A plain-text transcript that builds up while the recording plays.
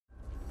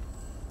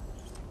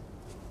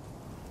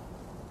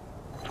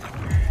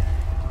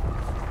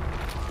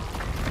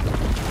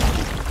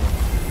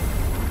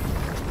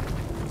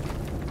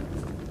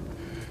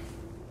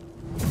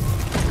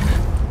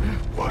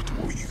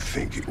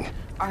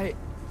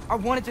I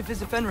wanted to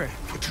visit Fenrir.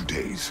 For 2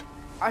 days.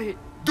 I...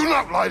 Do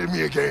not lie to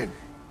me again!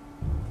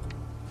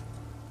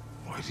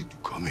 Why did you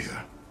come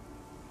here?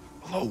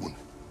 Alone?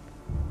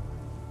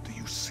 Do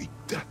you seek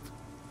death?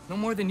 No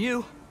more than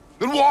you.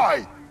 Then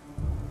why?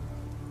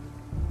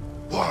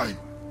 Why?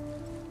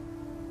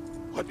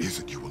 What is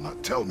it you will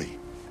not tell me?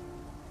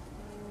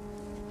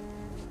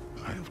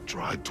 I have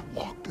tried to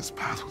walk this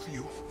path with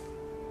you.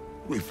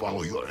 We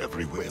follow your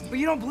every whim. But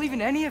you don't believe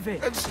in any of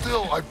it. And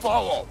still I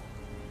follow.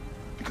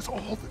 Because all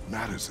that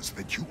matters is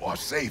that you are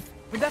safe.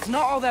 But that's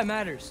not all that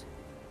matters.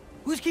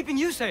 Who's keeping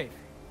you safe?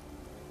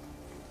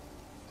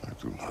 I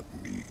do not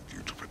need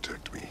you to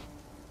protect me.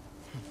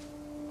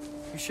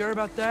 You sure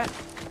about that?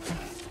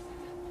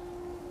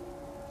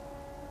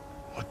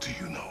 What do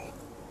you know?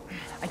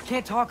 I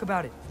can't talk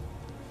about it.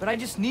 But I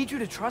just need you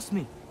to trust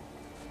me.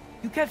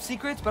 You kept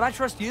secrets, but I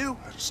trust you.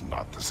 That is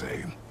not the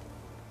same.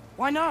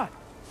 Why not?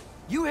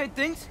 You hid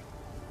things.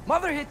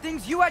 Mother hid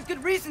things. You had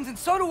good reasons, and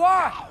so do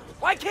I.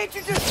 Why can't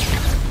you just...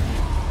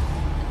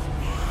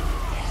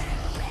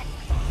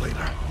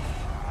 Later.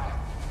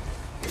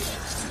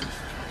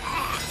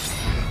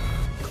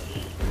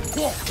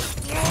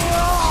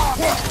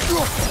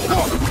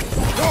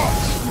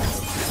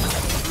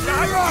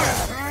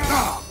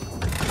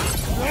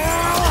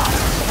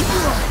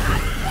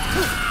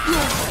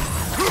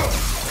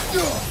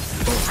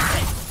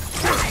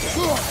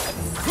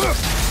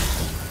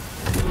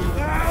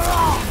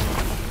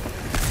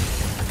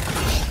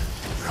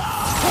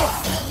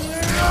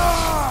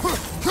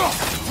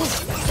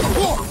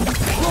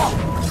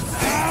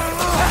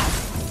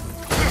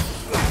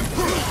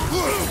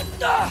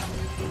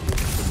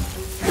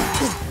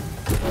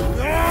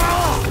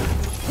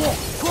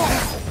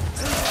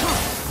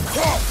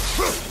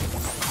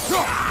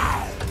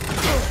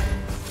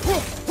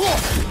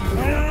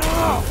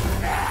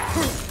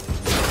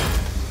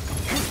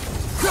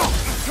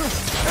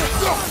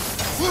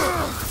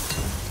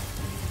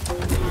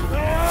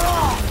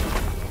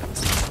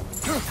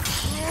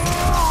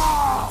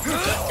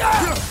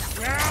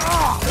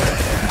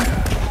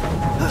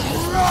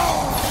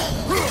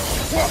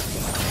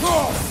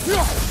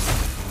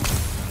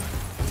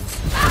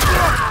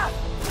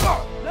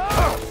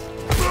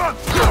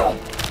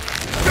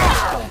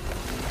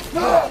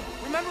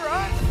 Remember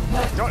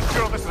us? Not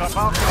sure this is a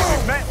balcony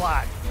we've met,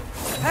 lad.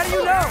 How do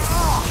you know?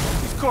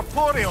 He's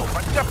corporeal,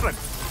 but different.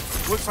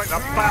 Looks like the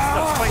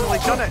bastard's finally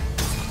done it.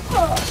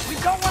 We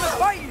don't want to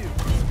fight you.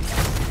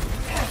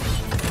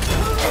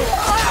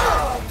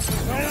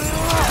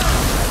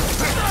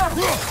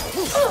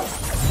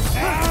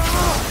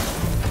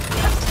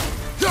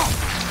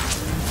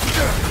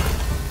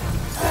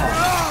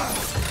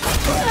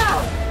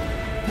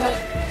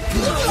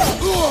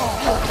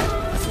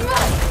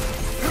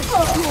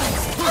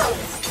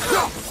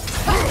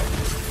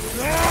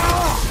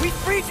 We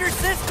freed your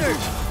sister.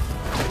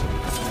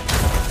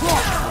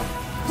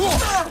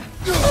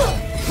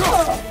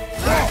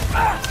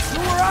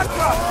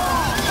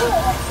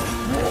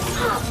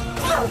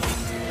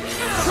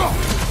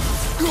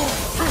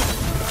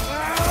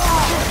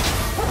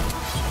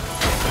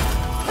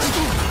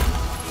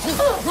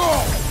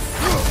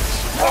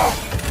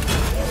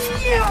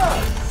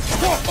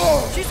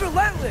 She's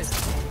relentless.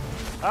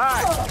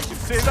 Aye, you should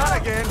say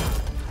that again.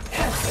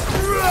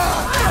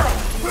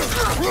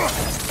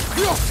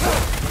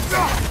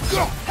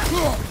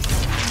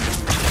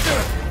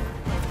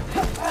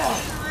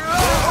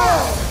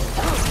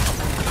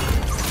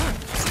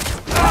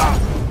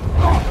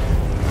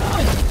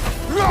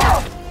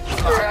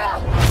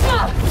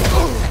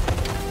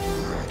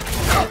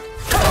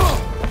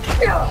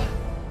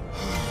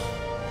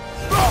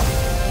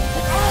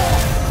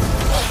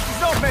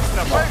 She's not messing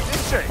about,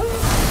 is she?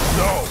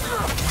 No!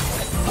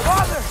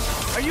 Father,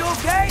 are you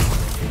okay?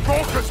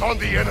 Focus on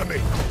the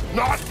enemy,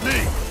 not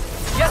me!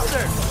 Yes,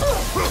 sir.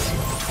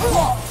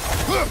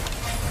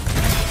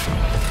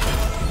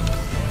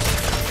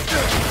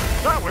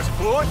 That was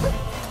close.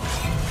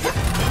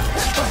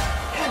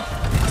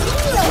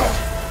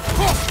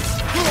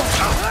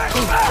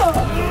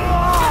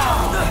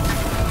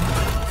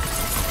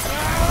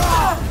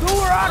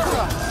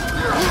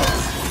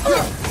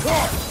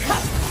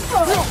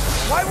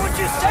 Why won't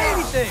you say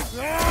anything?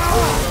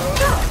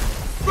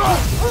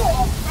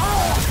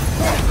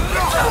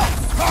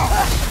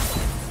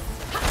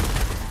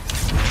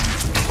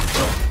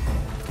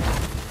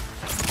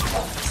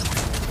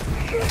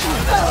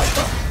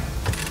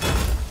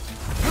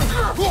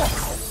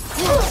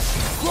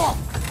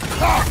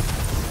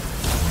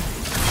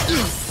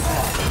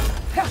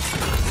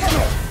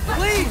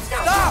 Please,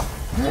 stop!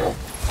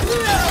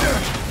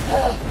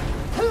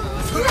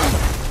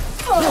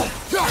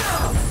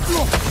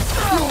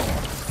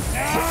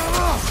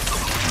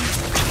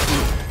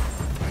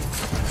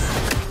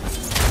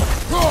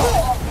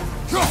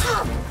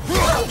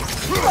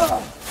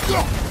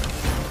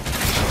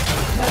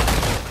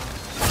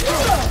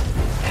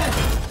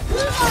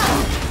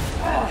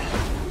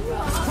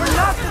 We're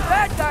not the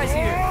bad guys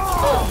here!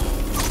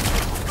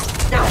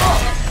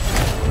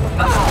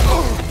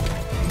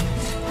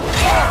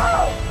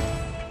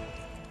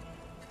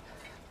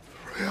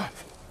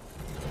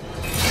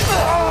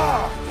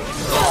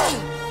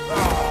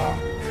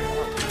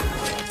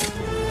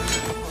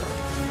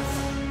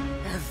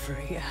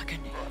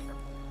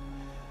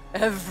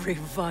 every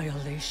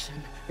violation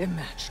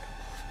imaginable.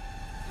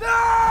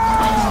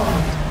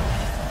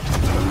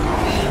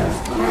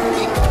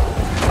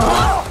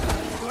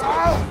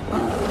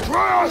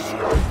 Atreus!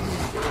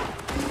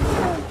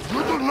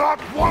 You do not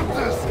want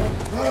this!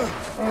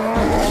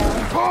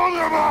 Control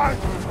your mind!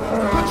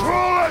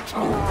 Control it!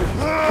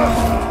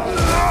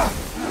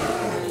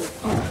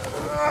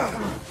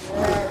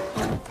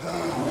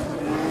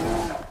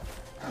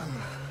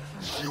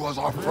 She was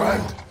our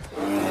friend.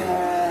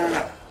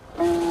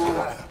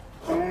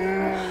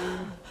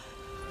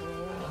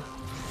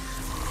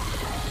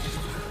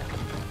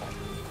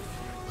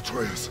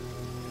 Atreus.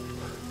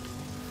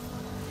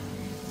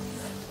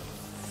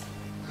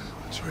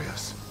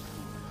 Atreus.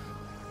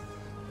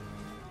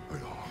 Are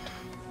you harmed?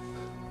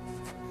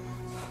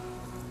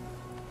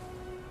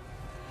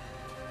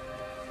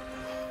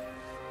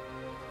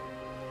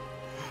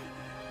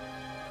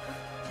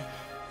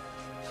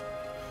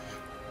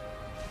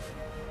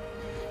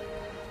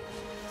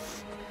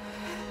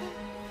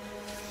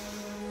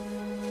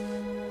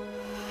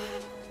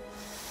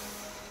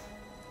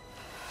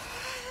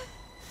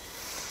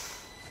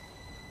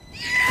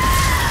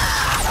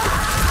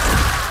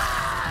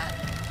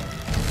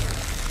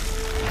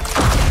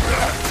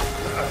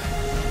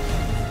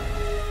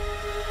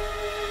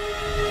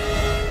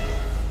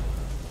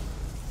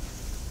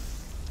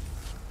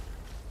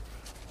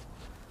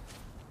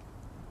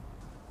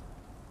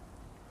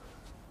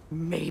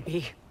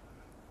 Maybe.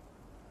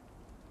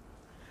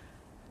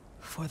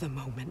 For the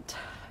moment.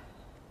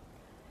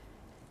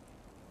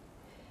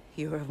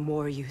 You're of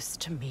more use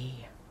to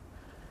me.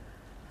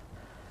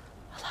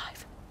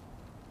 Alive.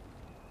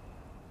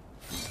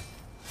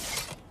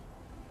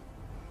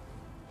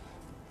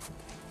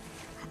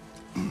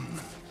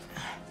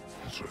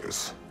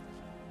 Atreus.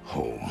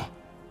 Home.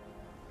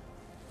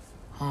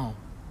 Home?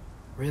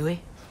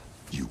 Really?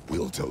 You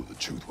will tell the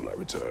truth when I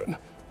return.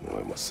 Now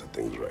I must set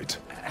things right.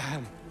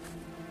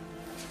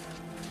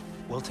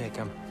 We'll take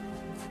him.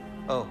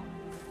 Oh,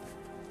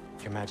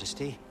 Your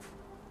Majesty.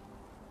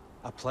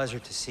 A pleasure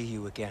to see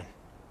you again.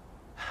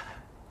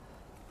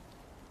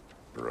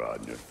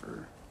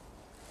 Ragnarök.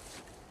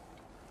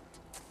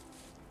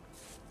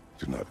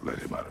 Do not let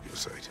him out of your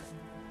sight.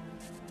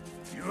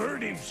 You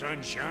heard him,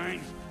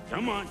 Sunshine.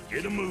 Come on,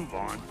 get a move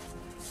on.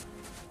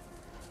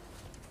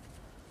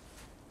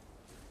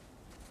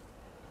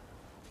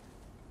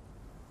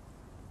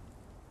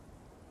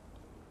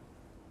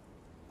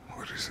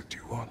 What is it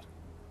you want?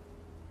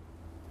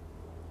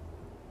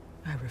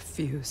 I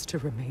refuse to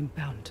remain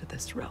bound to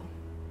this realm.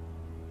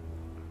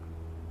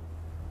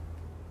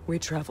 We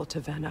travel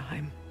to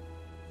Vanaheim.